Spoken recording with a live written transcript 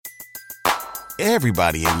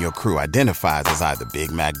Everybody in your crew identifies as either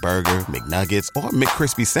Big Mac Burger, McNuggets, or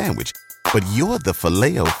McCrispy Sandwich. But you're the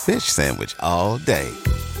Filet-O-Fish Sandwich all day.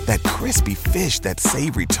 That crispy fish, that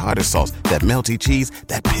savory tartar sauce, that melty cheese,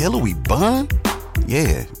 that pillowy bun.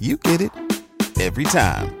 Yeah, you get it. Every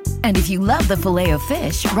time. And if you love the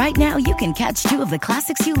Filet-O-Fish, right now you can catch two of the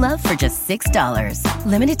classics you love for just $6.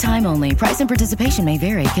 Limited time only. Price and participation may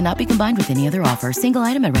vary. Cannot be combined with any other offer. Single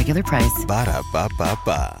item at regular price.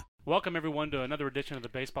 Ba-da-ba-ba-ba. Welcome, everyone, to another edition of the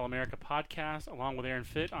Baseball America podcast. Along with Aaron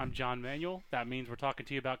Fitt, I'm John Manuel. That means we're talking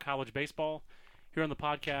to you about college baseball here on the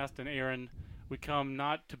podcast. And, Aaron, we come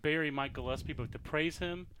not to bury Mike Gillespie, but to praise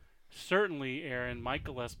him. Certainly, Aaron, Mike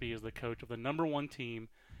Gillespie is the coach of the number one team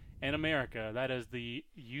in America. That is the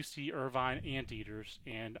UC Irvine Anteaters.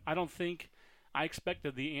 And I don't think I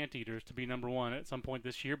expected the Anteaters to be number one at some point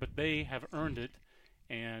this year, but they have earned it.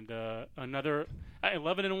 And another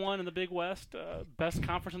 11-1 in the Big West, best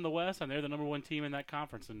conference in the West, and they're the number one team in that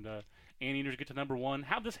conference. And Anteaters get to number one.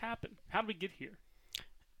 How'd this happen? How did we get here?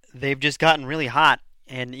 They've just gotten really hot,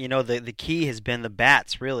 and you know the key has been the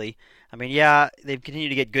bats. Really, I mean, yeah, they've continued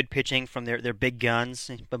to get good pitching from their big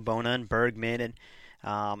guns, Babona and Bergman, and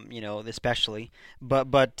especially. But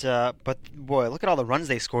boy, look at all the runs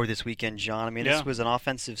they scored this weekend, John. I mean, This was an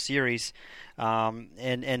offensive series,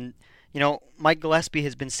 and. You know, Mike Gillespie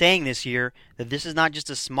has been saying this year that this is not just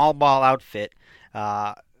a small ball outfit.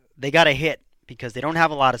 They got to hit because they don't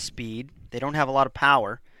have a lot of speed. They don't have a lot of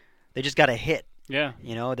power. They just got to hit. Yeah.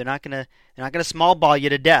 You know, they're not gonna small ball you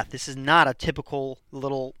to death. This is not a typical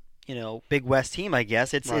little Big West team. I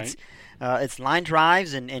guess it's line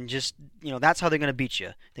drives and just that's how they're gonna beat you.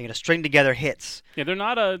 They're gonna string together hits. Yeah, they're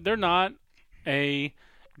not a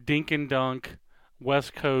dink and dunk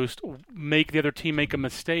West Coast make the other team make a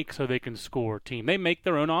mistake so they can score team. They make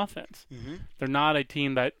their own offense. Mm-hmm. They're not a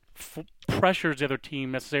team that pressures the other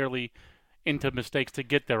team necessarily into mistakes to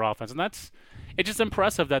get their offense, and it's just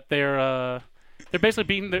impressive that they're basically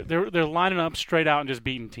beating. They're lining up straight out and just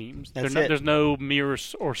beating teams. There's no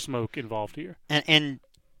mirrors or smoke involved here. And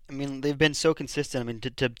I mean they've been so consistent. I mean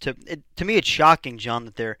to me it's shocking, John,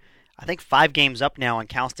 that they're I think 5 games up now on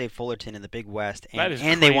Cal State Fullerton in the Big West,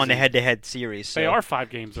 and they won the head-to-head series. So. They are 5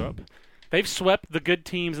 games up. They've swept the good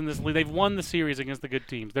teams in this league. They've won the series against the good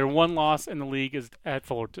teams. Their one loss in the league is at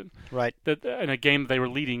Fullerton. Right. In a game they were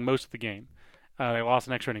leading most of the game. They lost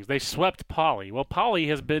in extra innings. They swept Poly. Well, Poly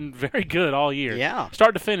has been very good all year. Yeah.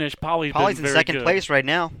 Start to finish, Poly's been very good. in second place right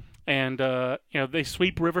now. And they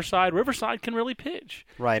sweep Riverside. Riverside can really pitch.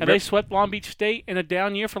 Right. And they swept Long Beach State in a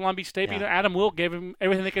down year for Long Beach State. Yeah. Adam Wilk gave them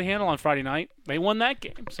everything they could handle on Friday night. They won that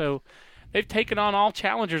game. So they've taken on all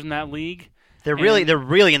challengers in that league. They're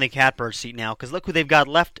really in the catbird seat now because look who they've got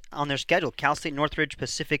left on their schedule: Cal State, Northridge,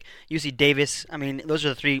 Pacific, UC Davis. I mean, those are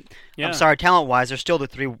the 3. Yeah. I'm sorry, talent-wise, they're still the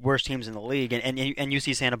 3 worst teams in the league, and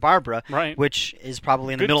UC Santa Barbara, right, which is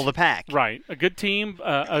probably in the middle of the pack. Right, a good team,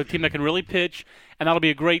 a team that can really pitch, and that'll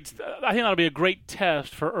be a great. I think that'll be a great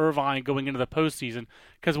test for Irvine going into the postseason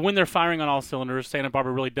because when they're firing on all cylinders, Santa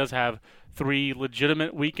Barbara really does have 3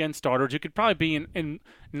 legitimate weekend starters who could probably be in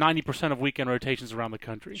 90% of weekend rotations around the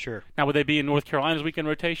country. Sure. Now, would they be in North Carolina's weekend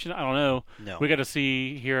rotation? I don't know. No. We got to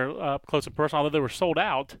see here up close and personal, although they were sold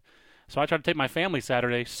out. So I tried to take my family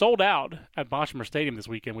Saturday, sold out at Boshamer Stadium this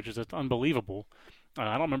weekend, which is just unbelievable.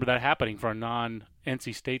 I don't remember that happening for a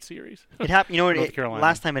non-NC State series. It happened. North Carolina.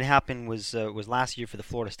 Last time it happened was last year for the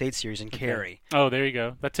Florida State series in Cary. Oh, there you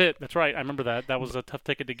go. That's it. That's right. I remember that. That was a tough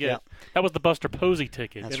ticket to get. Yeah. That was the Buster Posey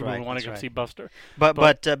ticket. That's Everyone right. wanted to go see Buster.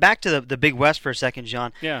 But back to the Big West for a second,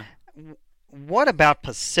 John. Yeah. What about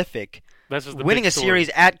Pacific? This is the winning big a story. series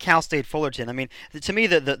at Cal State Fullerton. I mean, to me,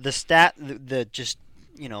 the stat that just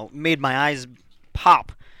made my eyes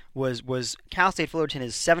pop was Cal State Fullerton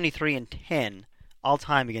is 73-10 all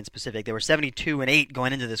time against Pacific. They were 72-8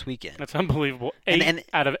 going into this weekend. That's unbelievable. 8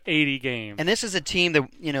 out of 80 games. And this is a team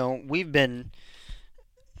that we've been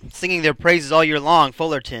singing their praises all year long.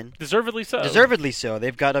 Fullerton, deservedly so. Deservedly so.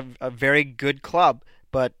 They've got a very good club,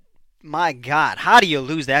 but my God, how do you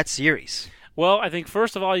lose that series? Well, I think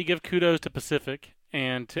first of all you give kudos to Pacific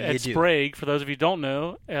and to Ed Sprague. For those of you who don't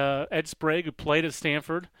know, Ed Sprague, who played at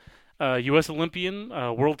Stanford, U.S. Olympian,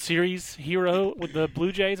 World Series hero with the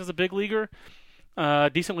Blue Jays as a big leaguer,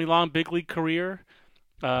 decently long big league career.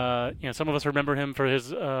 Some of us remember him for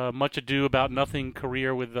his much ado about nothing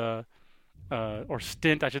career with or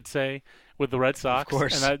stint, I should say, with the Red Sox. Of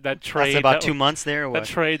course. And that trade. That's about 2 months there. Or what? That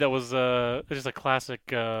trade that was just a classic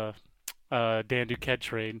Dan Duquette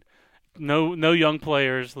trade. No young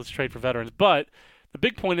players. Let's trade for veterans. But the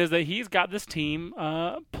big point is that he's got this team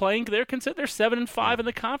playing. They're 7-5 in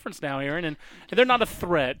the conference now, Aaron, and they're not a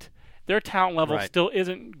threat. Their talent level still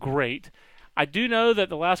isn't great. I do know that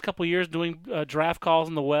the last couple of years doing draft calls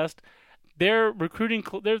in the West, their recruiting,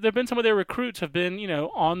 there have been some of their recruits have been,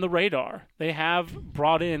 on the radar. They have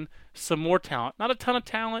brought in some more talent. Not a ton of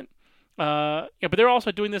talent, but they're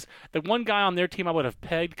also doing this. The one guy on their team I would have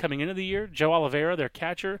pegged coming into the year, Joe Oliveira, their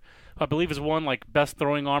catcher, who I believe has won like best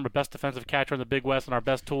throwing arm or best defensive catcher in the Big West and our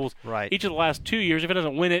best tools. Right. Each of the last 2 years. If he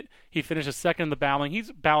doesn't win it, he finishes second in the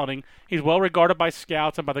balloting. He's well regarded by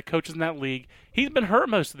scouts and by the coaches in that league. He's been hurt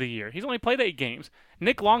most of the year. He's only played 8 games.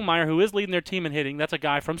 Nick Longmire, who is leading their team in hitting, that's a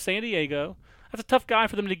guy from San Diego. That's a tough guy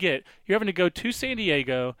for them to get. You're having to go to San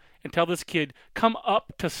Diego and tell this kid, come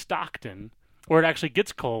up to Stockton, where it actually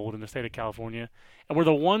gets cold in the state of California, and we're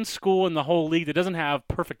the one school in the whole league that doesn't have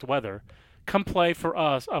perfect weather. Come play for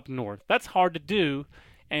us up north. That's hard to do,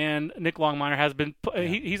 and Nick Longmire has been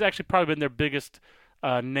he's actually probably been their biggest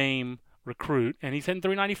name recruit, and he's hitting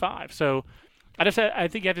 .395. So I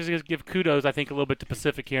think you have to just give kudos, I think, a little bit to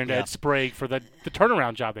Pacific here and to Ed Sprague for the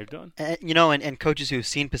turnaround job they've done. And coaches who've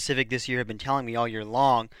seen Pacific this year have been telling me all year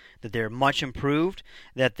long that they're much improved,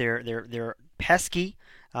 that they're pesky,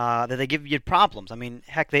 that they give you problems. I mean,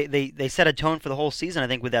 heck, they set a tone for the whole season, I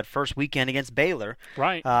think, with that first weekend against Baylor.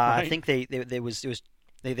 Right. I think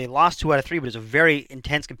they lost 2 out of 3, but it was a very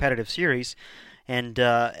intense competitive series. And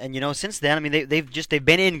since then, I mean, they've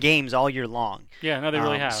been in games all year long. Yeah, no, they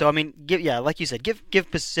really have. So I mean, like you said,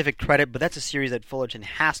 give Pacific credit, but that's a series that Fullerton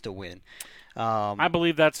has to win. I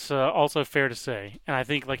believe that's also fair to say, and I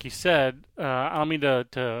think, like you said, I don't mean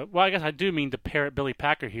to. Well, I guess I do mean to parrot Billy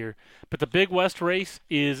Packer here, but the Big West race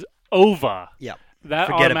is over. Yep. That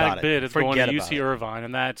Forget automatic bid is going to about UC Irvine,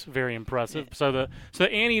 and that's very impressive. Yeah. So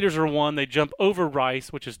the Anteaters are 1. They jump over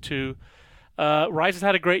Rice, which is 2. Rice has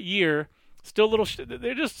had a great year. Still a little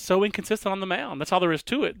they're just so inconsistent on the mound. That's all there is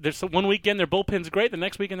to it. There's one weekend their bullpen's great, the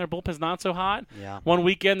next weekend their bullpen's not so hot. Yeah. One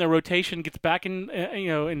weekend their rotation gets back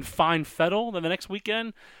in fine fettle, then the next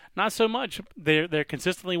weekend not so much. They're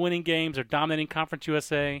consistently winning games, they're dominating Conference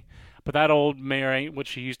USA, but that old mare ain't what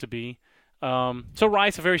she used to be. So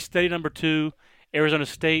Rice, a very steady number 2. Arizona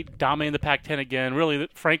State dominating the Pac-10 again. Really,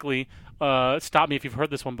 frankly, stop me if you've heard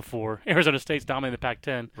this one before. Arizona State's dominating the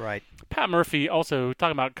Pac-10. Right. Pat Murphy, also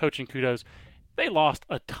talking about coaching kudos, they lost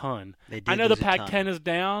a ton. They did. I know the Pac-10 is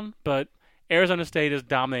down, but Arizona State is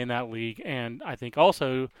dominating that league, and I think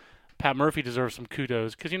also Pat Murphy deserves some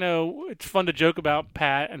kudos because, it's fun to joke about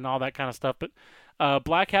Pat and all that kind of stuff, but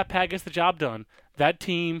Black Hat Pat gets the job done. That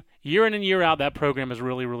team, year in and year out, that program is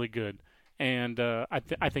really, really good. And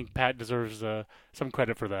I think Pat deserves some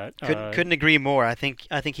credit for that. Couldn't agree more. I think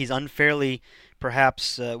he's unfairly,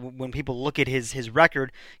 perhaps, when people look at his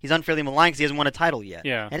record, he's unfairly maligned because he hasn't won a title yet.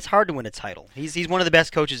 Yeah. And it's hard to win a title. He's one of the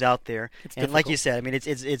best coaches out there. It's and difficult. like you said, I mean,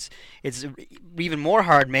 it's even more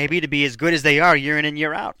hard maybe to be as good as they are year in and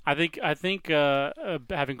year out. I think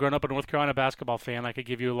having grown up a North Carolina basketball fan, I could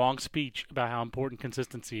give you a long speech about how important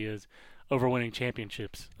consistency is over winning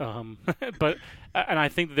championships. But I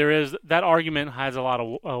think there is that argument has a lot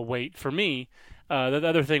of weight for me. The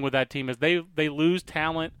other thing with that team is they lose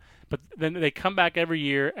talent, but then they come back every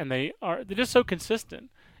year and they're just so consistent.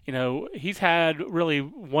 He's had really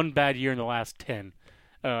one bad year in the last 10.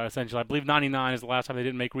 Essentially, I believe 99 is the last time they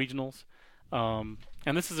didn't make regionals. And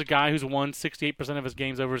this is a guy who's won 68% of his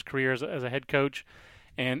games over his career as a head coach,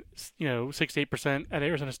 and 68% at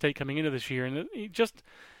Arizona State coming into this year, and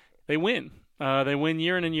they win. They win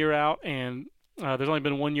year in and year out, and there's only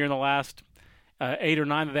been 1 year in the last 8 or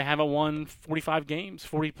 9 that they haven't won 45 games,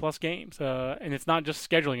 40-plus games. And it's not just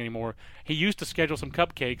scheduling anymore. He used to schedule some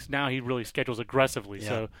cupcakes. Now he really schedules aggressively.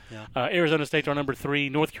 Yeah, Arizona State's our number 3,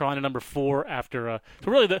 North Carolina number 4 after.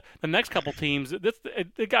 So really the next couple teams,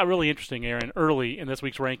 it got really interesting, Aaron, early in this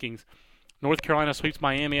week's rankings. North Carolina sweeps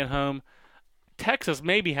Miami at home. Texas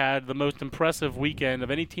maybe had the most impressive weekend of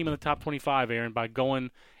any team in the top 25, Aaron, by going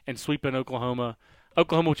and sweeping Oklahoma.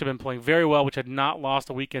 Oklahoma, which had been playing very well, which had not lost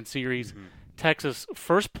a weekend series. Mm-hmm. Texas,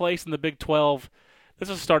 first place in the Big 12. This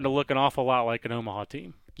is starting to look an awful lot like an Omaha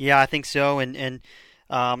team. Yeah, I think so. And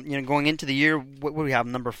going into the year, what do we have?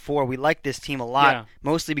 Number 4. We like this team a lot,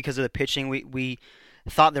 mostly because of the pitching. We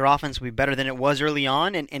thought their offense would be better than it was early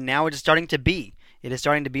on, and now it's starting to be. It is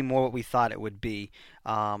starting to be more what we thought it would be.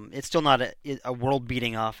 It's still not a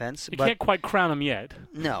world-beating offense. You can't quite crown them yet.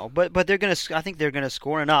 No, but they're going to. I think they're going to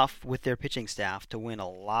score enough with their pitching staff to win a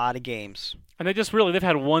lot of games. And they've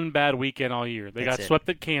had one bad weekend all year. They got swept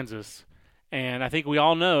at Kansas, and I think we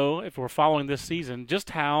all know, if we're following this season,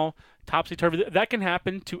 just how topsy-turvy that can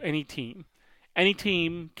happen to any team. Any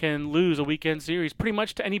team can lose a weekend series pretty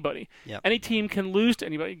much to anybody. Yep. Any team can lose to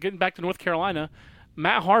anybody. Getting back to North Carolina,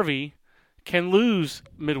 Matt Harvey can lose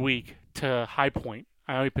midweek to High Point.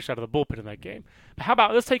 I know he pitched out of the bullpen in that game. But how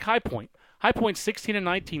about, let's take High Point. High Point's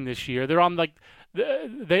 16-19 this year. They're on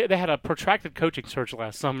they had a protracted coaching search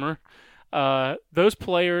last summer. Those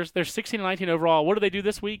players, they're 16-19 overall. What do they do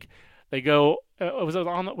this week? They go. Was it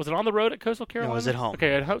on the road at Coastal Carolina? No, it was at home.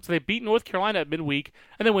 Okay, at home. So they beat North Carolina at midweek,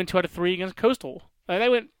 and then win 2 out of 3 against Coastal. They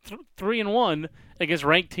went 3-1 against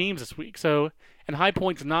ranked teams this week. So, and High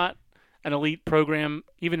Point's not an elite program,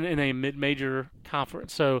 even in a mid-major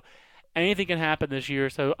conference. So, anything can happen this year.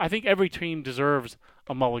 So, I think every team deserves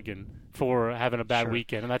a mulligan for having a bad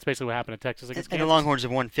weekend, and that's basically what happened in Texas against Kansas. And the Longhorns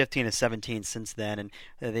have won 15 of 17 since then, and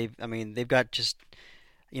they've got just.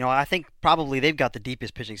 I think probably they've got the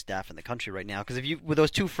deepest pitching staff in the country right now. Because with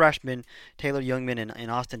those 2 freshmen, Taylor Youngman and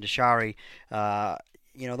Austin Deshary,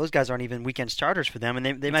 those guys aren't even weekend starters for them, and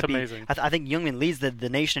they might be. Amazing. I think Youngman leads the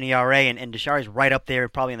nation in ERA, and Deshary's right up there,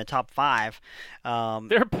 probably in the top 5.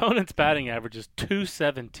 Their opponent's batting average is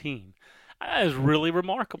 .217. That is really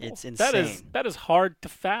remarkable. It's insane. That is hard to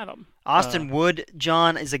fathom. Austin Wood,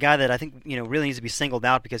 John, is a guy that I think really needs to be singled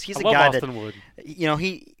out because he's a love guy Austin Wood.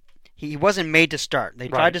 He wasn't made to start. They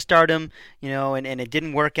tried to start him, and it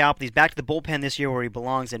didn't work out. But he's back to the bullpen this year where he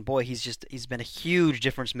belongs. And boy, he's been a huge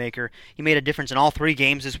difference maker. He made a difference in all 3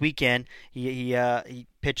 games this weekend. He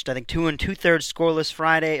pitched, I think, 2 2/3 scoreless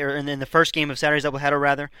Friday, or in the first game of Saturday's doubleheader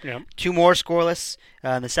rather. Yep. 2 more scoreless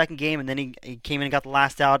in the second game, and then he came in and got the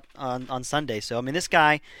last out on Sunday. So I mean, this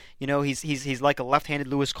guy, he's like a left-handed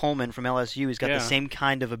Lewis Coleman from LSU. He's got the same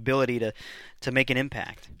kind of ability to make an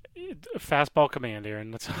impact. Fastball command,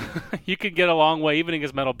 Aaron. You can get a long way even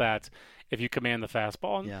against metal bats if you command the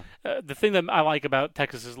fastball. And, the thing that I like about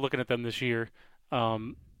Texas is looking at them this year.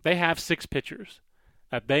 They have 6 pitchers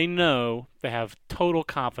that they know they have total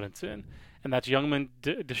confidence in, and that's Youngman,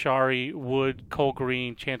 Deshary, Wood, Cole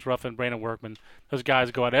Green, Chance Ruffin, Brandon Workman. Those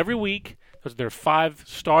guys go out every week. Those are their 5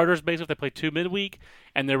 starters, basically. They play 2 midweek,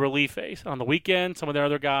 and their relief ace. On the weekend, some of their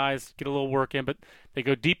other guys get a little work in, but they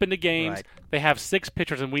go deep into games. Right. They have 6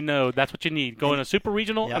 pitchers, and we know that's what you need. Go in a super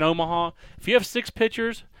regional in Omaha. If you have 6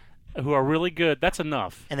 pitchers who are really good, that's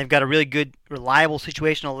enough. And they've got a really good, reliable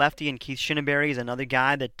situational lefty, and Keith Shinneberry is another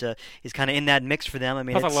guy that is kind of in that mix for them. I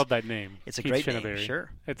mean, I love that name. It's a Keith great Shinneberry. name,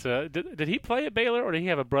 sure. It's did he play at Baylor, or did he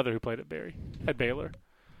have a brother who played at Baylor?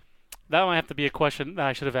 That might have to be a question that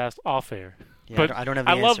I should have asked off air. Yeah, but I don't have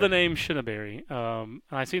the answer. love the name Shinneberry. And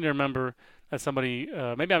I seem to remember that somebody,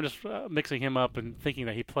 maybe I'm just mixing him up and thinking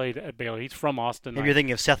that he played at Baylor. He's from Austin. Maybe you're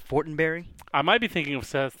thinking of Seth Fortenberry? I might be thinking of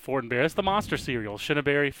Seth Fortenberry. That's the monster cereal.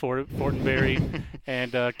 Shinneberry, Fortenberry,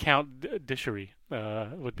 and Count Dishery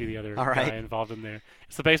would be the other guy involved in there.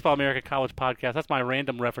 It's the Baseball America College Podcast. That's my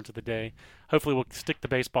random reference of the day. Hopefully we'll stick to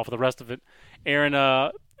baseball for the rest of it.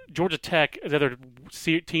 Aaron, Georgia Tech is the other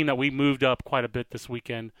team that we moved up quite a bit this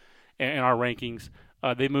weekend in our rankings.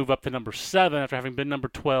 They move up to number 7 after having been number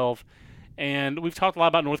 12. And we've talked a lot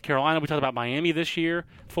about North Carolina. We talked about Miami this year.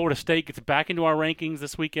 Florida State gets back into our rankings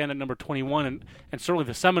this weekend at number 21. And certainly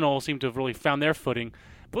the Seminoles seem to have really found their footing.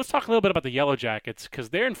 But let's talk a little bit about the Yellow Jackets because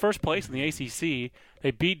they're in first place in the ACC.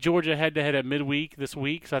 They beat Georgia head-to-head at midweek this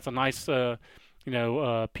week. So that's a nice,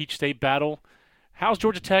 Peach State battle. How's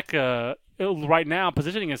Georgia Tech right now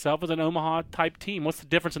positioning itself as an Omaha-type team? What's the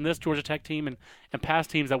difference in this Georgia Tech team and past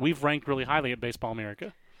teams that we've ranked really highly at Baseball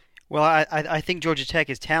America? Well, I think Georgia Tech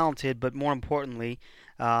is talented, but more importantly,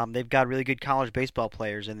 they've got really good college baseball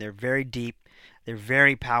players, and they're very deep. They're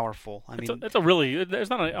very powerful. There's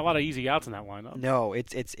not a lot of easy outs in that lineup. No,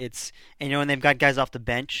 it's and they've got guys off the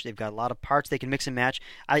bench. They've got a lot of parts they can mix and match.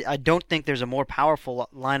 I don't think there's a more powerful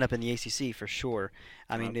lineup in the ACC for sure.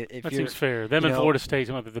 I mean, that seems fair. Them and Florida State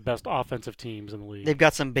might be the best offensive teams in the league. They've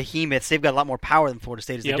got some behemoths. They've got a lot more power than Florida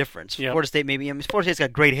State is the difference. Yep. Florida State Florida State's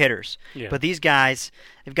got great hitters, but these guys,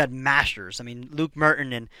 they've got mashers. I mean, Luke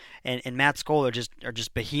Merton and Matt Skoll are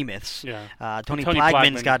just behemoths. Yeah. Tony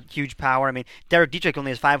Plagman's got huge power. I mean, Derek Dietrich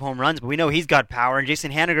only has 5 home runs, but we know he's got power, and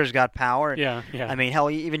Jason Haniger's got power. Yeah. I mean, hell,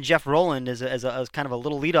 even Jeff Rowland is a kind of a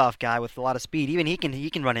little leadoff guy with a lot of speed. Even he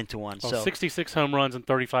can run into one. Well, so 66 home runs in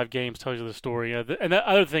 35 games tells you the story. And the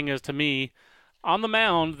other thing is, to me, on the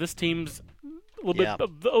mound, this team's a little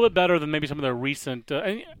bit better than maybe some of their recent.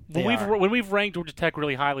 When we've ranked Georgia Tech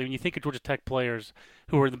really highly, when you think of Georgia Tech players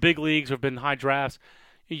who are in the big leagues, who have been in high drafts,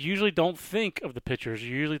 you usually don't think of the pitchers.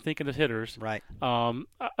 You usually think of the hitters. Right.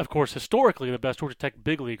 Of course, historically, the best Georgia Tech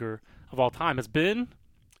big leaguer of all time has been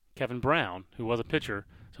Kevin Brown, who was a pitcher.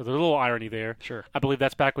 So there's a little irony there. Sure. I believe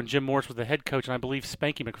that's back when Jim Morris was the head coach, and I believe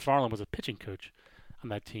Spanky McFarland was a pitching coach on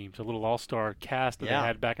that team. So a little all-star cast that they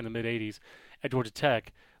had back in the mid-'80s at Georgia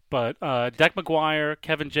Tech. But Deck McGuire,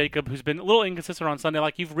 Kevin Jacob, who's been a little inconsistent on Sunday,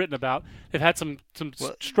 like you've written about, they've had some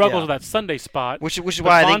struggles with that Sunday spot. Which is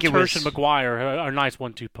why I think it was and McGuire are a nice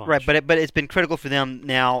 1-2 punch. Right, but it's been critical for them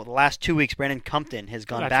now. The last 2 weeks, Brandon Compton has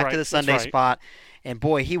gone back to the Sunday spot, and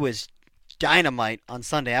boy, he was dynamite on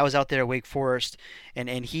Sunday. I was out there at Wake Forest, and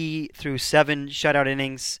he threw 7 shutout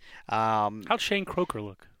innings. How'd Shane Croker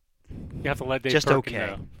look? You have to let Dave just Perkin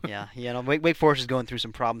okay. know. Yeah. Wake Forest is going through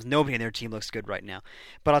some problems. Nobody in their team looks good right now.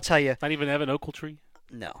 But I'll tell you, not even Evan Ochiltree.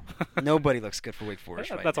 No, nobody looks good for Wake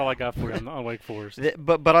Forest right That's now. all I got for you on Wake Forest.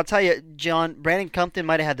 But I'll tell you, John, Brandon Compton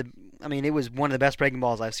might have had it was one of the best breaking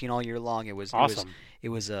balls I've seen all year long. It was awesome. It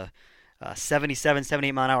was a 77,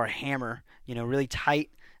 78 mile an hour hammer. Really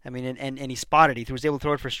tight. And he spotted it. He was able to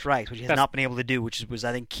throw it for strikes, which he has not been able to do, which was,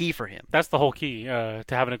 I think, key for him. That's the whole key to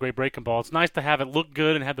having a great breaking ball. It's nice to have it look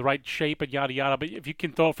good and have the right shape and yada yada, but if you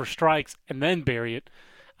can throw it for strikes and then bury it,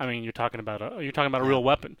 you're talking about a real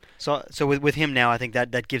weapon. So with him now, I think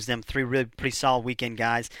that gives them 3 really pretty solid weekend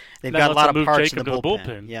guys. They've that got a lot of parts Jacob in the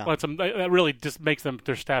bullpen. Yeah, that really just makes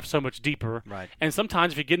their staff so much deeper. Right. And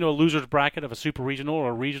sometimes if you get into a loser's bracket of a super regional or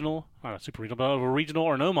a regional, not a super regional, but of a regional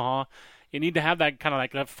or an Omaha, you need to have that kind of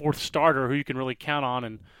like that fourth starter who you can really count on,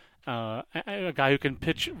 and a guy who can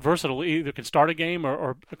pitch versatile, either can start a game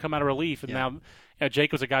or come out of relief. And now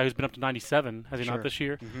Jacob's a guy who's been up to 97, has he not this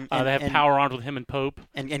year? Mm-hmm. They have power arms with him and Pope.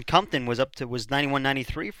 And Compton was 91,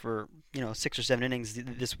 93 for 6 or 7 innings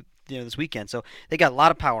this weekend. So they got a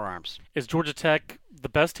lot of power arms. Is Georgia Tech the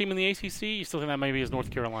best team in the ACC? You still think that maybe is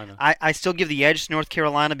North Carolina? I still give the edge to North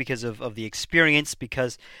Carolina because of the experience,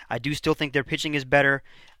 because I do still think their pitching is better,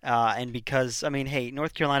 and because,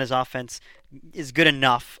 North Carolina's offense is good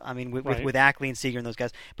enough, with Ackley and Seager and those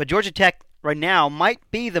guys. But Georgia Tech right now might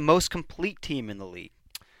be the most complete team in the league.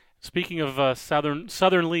 Speaking of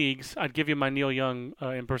Southern leagues, I'd give you my Neil Young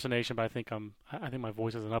impersonation, but I think my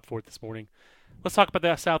voice isn't up for it this morning. Let's talk about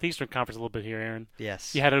that Southeastern Conference a little bit here, Aaron.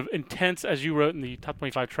 Yes. You had an intense, as you wrote in the Top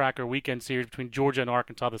 25 Tracker, weekend series between Georgia and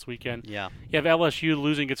Arkansas this weekend. Yeah. You have LSU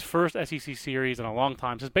losing its first SEC series in a long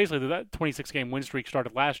time, since basically that 26-game win streak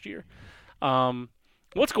started last year.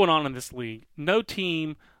 What's going on in this league? No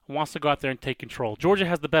team wants to go out there and take control. Georgia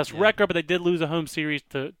has the best record, but they did lose a home series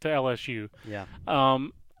to LSU. Yeah.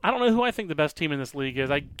 I don't know who I think the best team in this league is.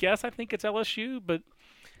 I think it's LSU, but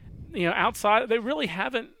outside, they really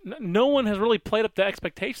haven't. No one has really played up to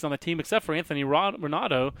expectations on the team except for Anthony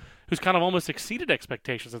Renato, who's kind of almost exceeded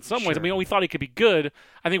expectations in some ways. We thought he could be good.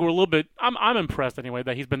 I think we're a little bit. I'm impressed anyway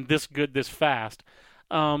that he's been this good this fast.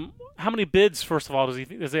 How many bids, first of all, is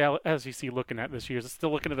the SEC looking at this year? Is it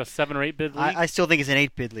still looking at a 7 or 8 bid league? I still think it's an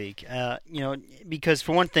 8 bid league. Because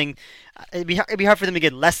for one thing, it'd be hard for them to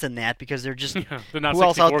get less than that because they're just they're not who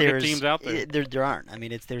else out there good teams out there. There aren't.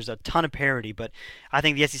 There's a ton of parity, but I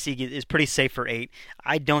think the SEC is pretty safe for 8.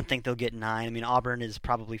 I don't think they'll get 9. Auburn is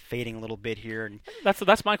probably fading a little bit here. And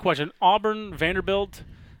that's my question. Auburn, Vanderbilt's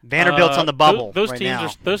on the bubble. Those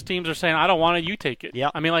teams are saying, I don't want it, you take it.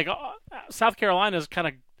 Yep. South Carolina is kind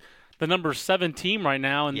of the number 7 team right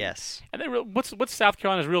now. And, yes. And what's South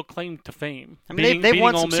Carolina's real claim to fame? They've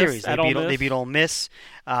won some series. They beat Ole Miss.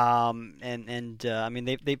 They've had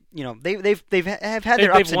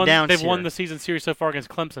their ups and downs. They've won the season series so far against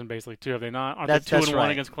Clemson, basically, too. Have they not? Aren't they 2-1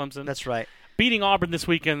 against Clemson? That's right. Beating Auburn this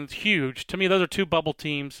weekend is huge. To me, those are 2 bubble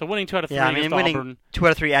teams. So winning 2 out of 3 against Auburn. 2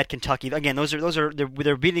 out of 3 at Kentucky. Again,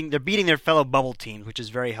 they're beating their fellow bubble teams, which is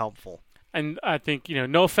very helpful. And I think,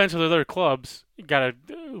 no offense to the other clubs,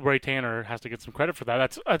 Ray Tanner has to get some credit for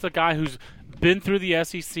that. That's a guy who's been through the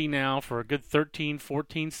SEC now for a good 13,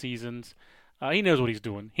 14 seasons. He knows what he's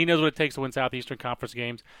doing. He knows what it takes to win Southeastern Conference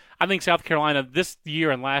games. I think South Carolina this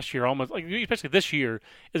year and last year, especially this year,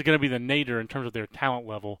 is going to be the nadir in terms of their talent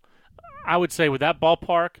level. I would say with that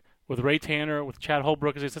ballpark, with Ray Tanner, with Chad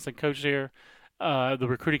Holbrook as the assistant coach there, the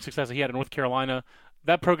recruiting success that he had in North Carolina,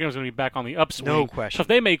 that program is going to be back on the upswing. No question. So if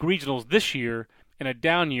they make regionals this year in a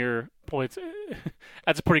down year, boy,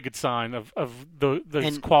 that's a pretty good sign of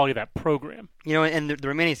the quality of that program. And the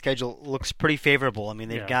remaining schedule looks pretty favorable.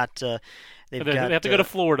 They've got. They have to go to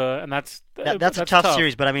Florida, and that's a tough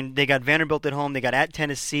series. But they got Vanderbilt at home. They got at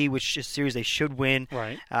Tennessee, which is a series they should win.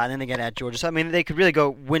 Right. And then they got at Georgia. So they could really go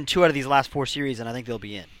win 2 out of these last 4 series, and I think they'll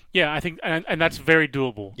be in. Yeah, I think, and that's very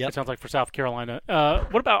doable. Yep. It sounds like for South Carolina.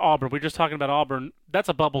 What about Auburn? We were just talking about Auburn. That's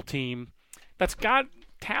a bubble team that's got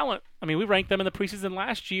talent. We ranked them in the preseason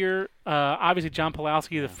last year. Obviously, John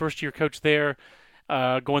Pulowski, the first-year coach there,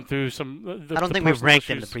 going through some. I don't think we ranked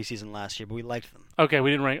them in the preseason last year, but we liked them. Okay,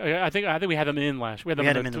 we didn't rank. I think we had them in last. We had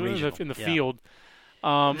them in the field.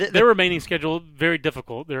 The their remaining schedule very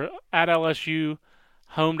difficult. They're at LSU,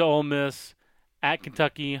 home to Ole Miss, at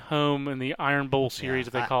Kentucky, home in the Iron Bowl series,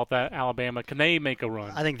 if they call it that, Alabama. Can they make a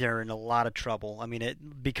run? I think they're in a lot of trouble. I mean,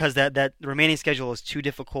 because that remaining schedule is too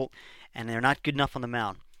difficult, and they're not good enough on the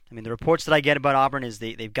mound. I mean, the reports that I get about Auburn is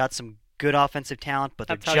they've got some good offensive talent, but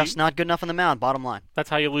they're just not good enough on the mound, bottom line. That's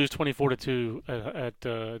how you lose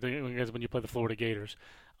 24-2 when you play the Florida Gators.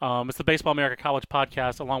 It's the Baseball America College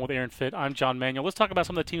Podcast, along with Aaron Fitt. I'm John Manuel. Let's talk about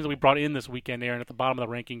some of the teams that we brought in this weekend, Aaron, at the bottom of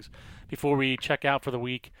the rankings before we check out for the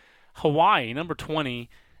week. Hawaii, number 20.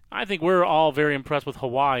 I think we're all very impressed with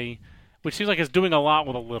Hawaii, which seems like it's doing a lot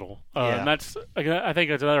with a little. And I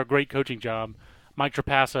think it's another great coaching job. Mike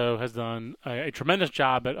Trapasso has done a tremendous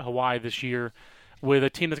job at Hawaii this year with a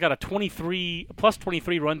team that's got a plus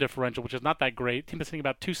 23 run differential, which is not that great. A team that's hitting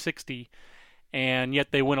about 260, and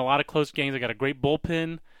yet they win a lot of close games. They got a great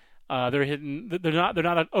bullpen. They're not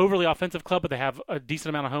an overly offensive club, but they have a decent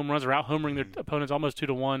amount of home runs. They're out homering their opponents almost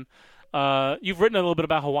 2-1. You've written a little bit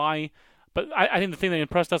about Hawaii. But I think the thing that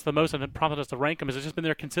impressed us the most and prompted us to rank them is it's just been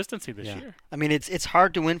their consistency this year. I mean, it's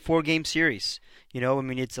hard to win 4-game series. I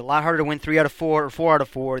mean, it's a lot harder to win 3 out of 4 or 4 out of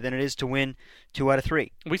 4 than it is to win 2 out of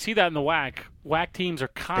 3. We see that in the WAC. WAC teams are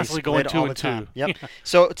constantly going 2-2. Yep.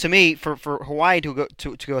 So to me, for Hawaii to go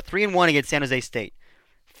 3-1 against San Jose State,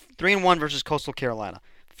 3-1 versus Coastal Carolina,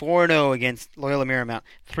 4-0 against Loyola Marymount,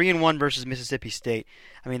 3-1 versus Mississippi State.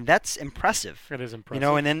 I mean, that's impressive. It is impressive.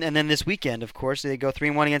 And then this weekend, of course, they go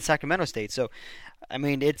 3-1 against Sacramento State. So, I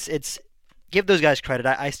mean, it's give those guys credit.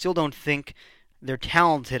 I still don't think they're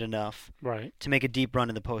talented enough to make a deep run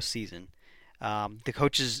in the postseason. The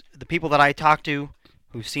coaches, the people that I talk to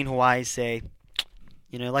who've seen Hawaii say,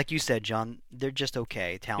 like you said, John, they're just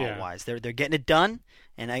okay talent-wise. They're getting it done.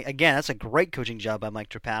 And again, that's a great coaching job by Mike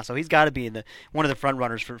Trapasso. He's got to be one of the front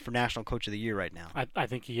runners for National Coach of the Year right now. I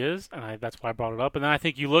think he is, and that's why I brought it up. And then I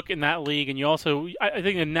think you look in that league, and you also I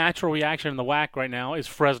think a natural reaction in the WAC right now is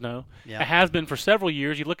Fresno. Yeah. It has been for several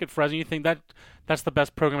years. You look at Fresno, you think that's the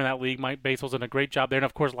best program in that league. Mike Basil's done a great job there. And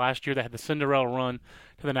of course, last year they had the Cinderella run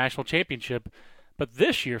to the national championship. But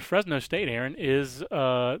this year, Fresno State, Aaron, is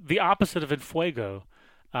the opposite of Enfuego.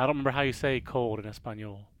 I don't remember how you say cold in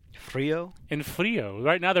Espanol. Frio? In Frio.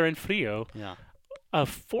 Right now they're in Frio. Yeah. A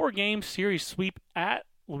 4-game series sweep at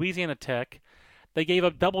Louisiana Tech. They gave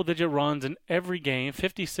up double-digit runs in every game,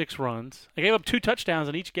 56 runs. They gave up 2 touchdowns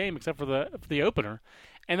in each game except for the opener.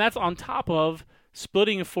 And that's on top of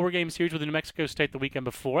splitting a 4-game series with New Mexico State the weekend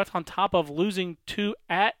before. That's on top of losing 2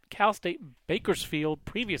 at Cal State Bakersfield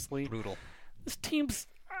previously. Brutal. This team's,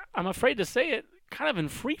 I'm afraid to say it, kind of in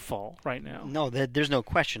free fall right now. No, there's no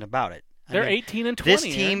question about it. They're 18-20. This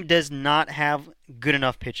team does not have good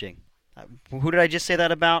enough pitching. Who did I just say that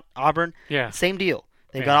about? Auburn? Yeah. Same deal.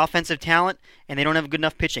 They've got offensive talent, and they don't have good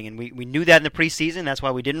enough pitching. And we knew that in the preseason. That's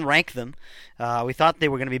why we didn't rank them. We thought they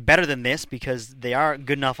were going to be better than this because they are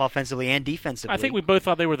good enough offensively and defensively. I think we both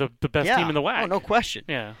thought they were the best team in the WAC. Oh, no question.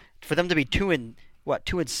 Yeah. For them to be 2-6 in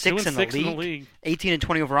the league,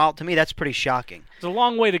 18-20 overall, to me that's pretty shocking. There's a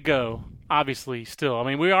long way to go, obviously, still. I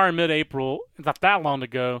mean, we are in mid-April. It's not that long to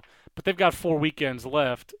go. But they've got 4 weekends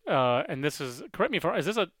left, and this is, correct me if I'm wrong, is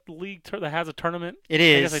this a league that has a tournament? It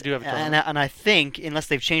is. I guess they do have a tournament. And I think, unless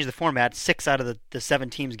they've changed the format, 6 out of the 7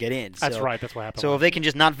 teams get in. That's right. That's what happened. So if they can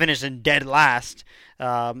just not finish in dead last,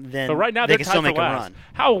 then but right now they can still make a run.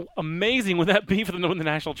 How amazing would that be for them to win the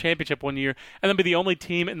national championship one year and then be the only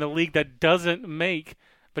team in the league that doesn't make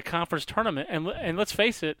the conference tournament? And let's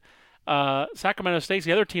face it, Sacramento State's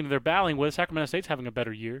the other team that they're battling with. Sacramento State's having a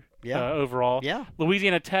better year overall. Yeah.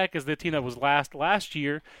 Louisiana Tech is the team that was last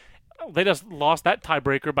year. They just lost that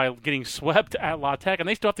tiebreaker by getting swept at La Tech, and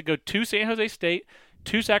they still have to go to San Jose State,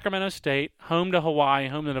 to Sacramento State, home to Hawaii,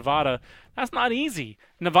 home to Nevada. That's not easy.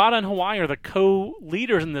 Nevada and Hawaii are the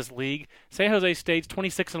co-leaders in this league. San Jose State's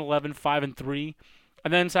 26-11, 5-3,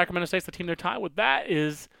 and then Sacramento State's the team they're tied with. That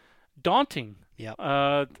is daunting.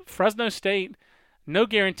 Yeah. Fresno State. No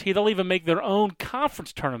guarantee they'll even make their own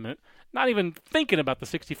conference tournament. Not even thinking about the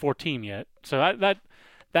 64 team yet. So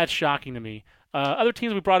that's shocking to me. Other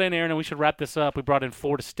teams we brought in, Aaron, and we should wrap this up. We brought in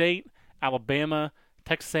Florida State, Alabama,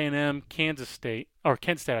 Texas A&M, Kansas State, or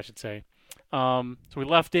Kent State, I should say. So we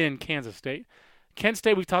left in Kansas State. Kent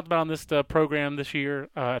State we've talked about on this program this year.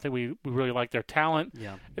 I think we really like their talent.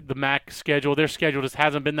 Yeah. The MAC schedule, their schedule just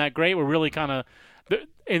hasn't been that great. We're really kind of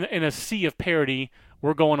in a sea of parity.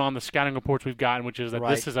 We're going on the scouting reports we've gotten, which is that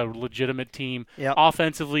this is a legitimate team,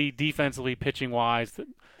 offensively, defensively, pitching-wise.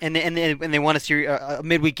 And they won a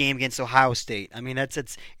midweek game against Ohio State. I mean, it's a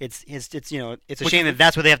shame that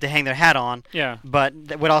that's what they have to hang their hat on. Yeah. But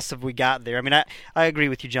what else have we got there? I mean, I agree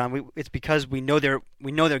with you, John. It's because we know they're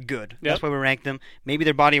good. Yep. That's why we rank them. Maybe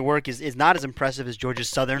their body of work is not as impressive as Georgia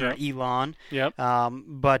Southern or Elon. Yep.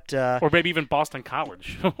 But or maybe even Boston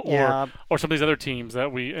College, or some of these other teams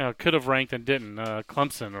that we could have ranked and didn't.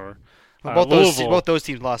 Clemson or. Both those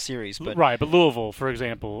teams lost series, but Louisville, for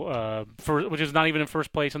example, which is not even in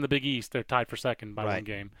first place in the Big East, they're tied for second by one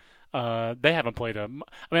game. They haven't played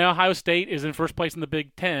Ohio State is in first place in the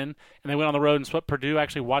Big Ten, and they went on the road and swept Purdue. I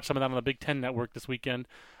actually watched some of that on the Big Ten Network this weekend.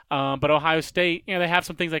 But Ohio State, they have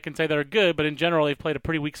some things I can say that are good, but in general, they've played a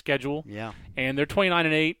pretty weak schedule. Yeah, and they're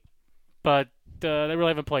 29-8, but they really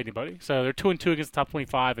haven't played anybody. So they're 2-2 against the top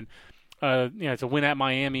 25, and. It's a win at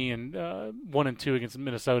Miami and 1-2 against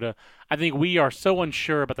Minnesota. I think we are so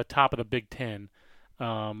unsure about the top of the Big Ten.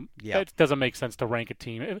 It doesn't make sense to rank a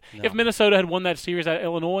team. If Minnesota had won that series at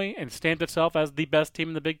Illinois and stamped itself as the best team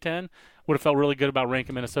in the Big Ten, would have felt really good about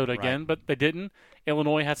ranking Minnesota again, but they didn't.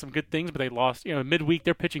 Illinois had some good things, but they lost. Midweek,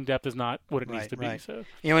 their pitching depth is not what it needs to be. So.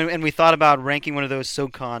 And we thought about ranking one of those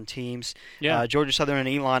SoCon teams. Yeah. Georgia Southern and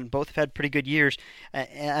Elon both have had pretty good years.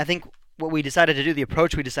 And I think what we decided to do, the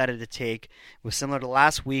approach we decided to take, was similar to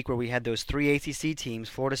last week where we had those three ACC teams,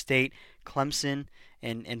 Florida State, Clemson,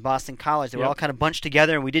 and Boston College. They were all kind of bunched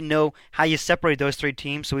together, and we didn't know how you separate those three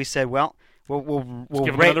teams, so we said, well, we'll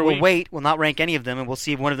wait. We'll not rank any of them, and we'll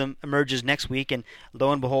see if one of them emerges next week. And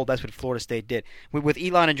lo and behold, that's what Florida State did. With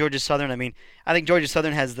Elon and Georgia Southern, I mean, I think Georgia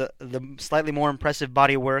Southern has the slightly more impressive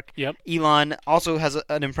body of work. Yep. Elon also has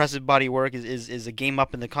an impressive body of work. Is a game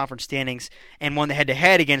up in the conference standings and won the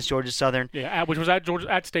head-to-head against Georgia Southern. Yeah, which was at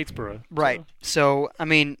Statesboro. Right. So I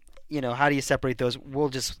mean. How do you separate those? We'll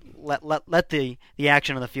just let the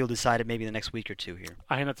action on the field decide it maybe the next week or two here.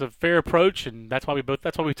 I think that's a fair approach, and that's why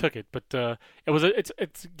we took it. But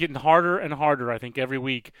it's getting harder and harder. I think every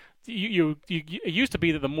week. It used to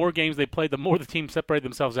be that the more games they played, the more the teams separated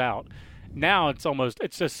themselves out. Now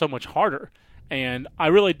it's just so much harder, and I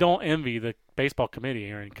really don't envy the baseball committee,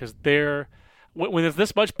 Aaron, because when there's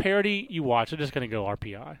this much parity, you watch, they're just going to go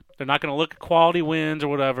RPI. They're not going to look at quality wins or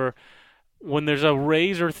whatever. When there's a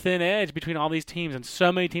razor-thin edge between all these teams and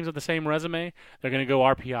so many teams with the same resume, they're going to go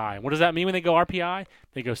RPI. What does that mean when they go RPI?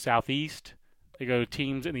 They go Southeast. They go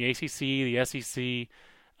teams in the ACC, the SEC,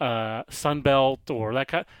 Sun Belt, or that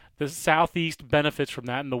kind. The Southeast benefits from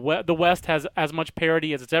that, and the West has as much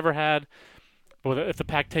parity as it's ever had. But if the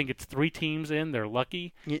Pac-10 gets 3 teams in, they're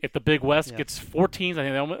lucky. If the Big West gets 4 teams, I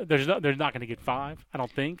think they're not going to get 5. I don't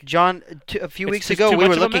think. John, a few weeks ago we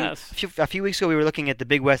were looking at the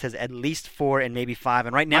Big West as at least 4 and maybe 5,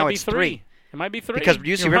 and right now it's 3. It might be 3 because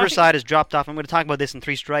UC Riverside has dropped off. I'm going to talk about this in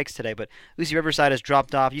 3 strikes today, but UC Riverside has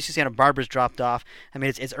dropped off. UC Santa Barbara's dropped off. I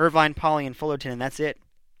mean, it's Irvine, Poly, and Fullerton, and that's it.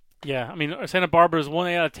 Yeah, I mean, Santa Barbara is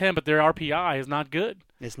 1 out of 10, but their RPI is not good.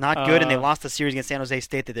 It's not good, and they lost the series against San Jose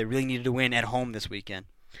State that they really needed to win at home this weekend.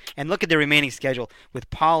 And look at their remaining schedule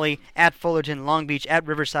with Poly, at Fullerton, Long Beach, at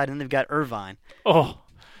Riverside, and they've got Irvine. Oh.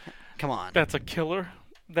 Come on. That's a killer.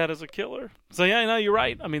 That is a killer. So, yeah, no, you're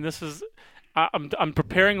right. I mean, this is – I'm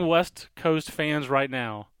preparing West Coast fans right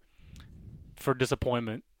now for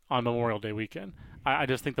disappointment on Memorial Day weekend. I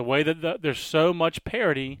just think the way that there's so much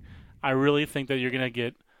parity, I really think that you're going to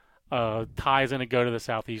get – ties in to go to the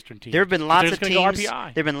Southeastern team. There have been lots of teams.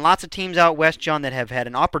 There have been lots of teams out west, John, that have had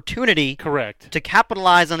an opportunity, correct, to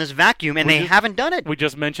capitalize on this vacuum, and they haven't done it. We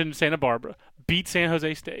just mentioned Santa Barbara beat San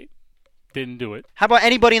Jose State, didn't do it. How about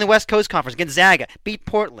anybody in the West Coast Conference? Gonzaga beat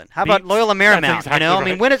Portland. How about Loyola Marymount? Exactly I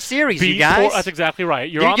mean, win a series, you guys. That's exactly right.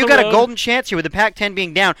 You got a golden chance here with the Pac-10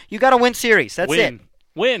 being down. You got to win series. That's it.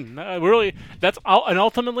 Win. Really. And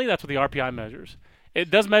ultimately, that's what the RPI measures. It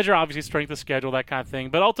does measure, obviously, strength of schedule, that kind of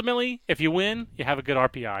thing. But ultimately, if you win, you have a good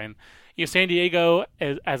RPI. And San Diego,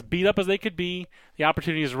 as beat up as they could be, the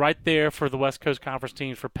opportunity is right there for the West Coast Conference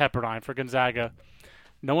teams, for Pepperdine, for Gonzaga.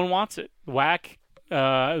 No one wants it. WAC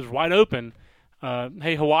is wide open.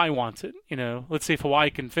 Hey, Hawaii wants it. Let's see if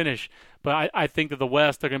Hawaii can finish. But I think that the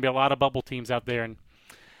West, there are going to be a lot of bubble teams out there, and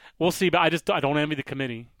we'll see. But I don't envy the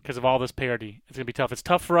committee because of all this parity. It's going to be tough. It's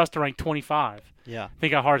tough for us to rank 25. Yeah.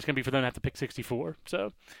 Think how hard it's going to be for them to have to pick 64.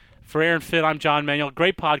 So, for Aaron Fitt, I'm John Manuel.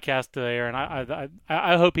 Great podcast today, Aaron.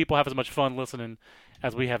 I hope people have as much fun listening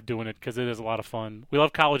as we have doing it because it is a lot of fun. We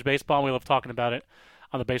love college baseball, and we love talking about it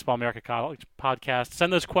on the Baseball America College podcast.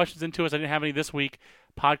 Send those questions in to us. I didn't have any this week.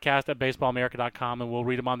 Podcast@baseballamerica.com, and we'll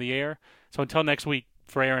read them on the air. So until next week,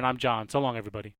 for Aaron, I'm John. So long, everybody.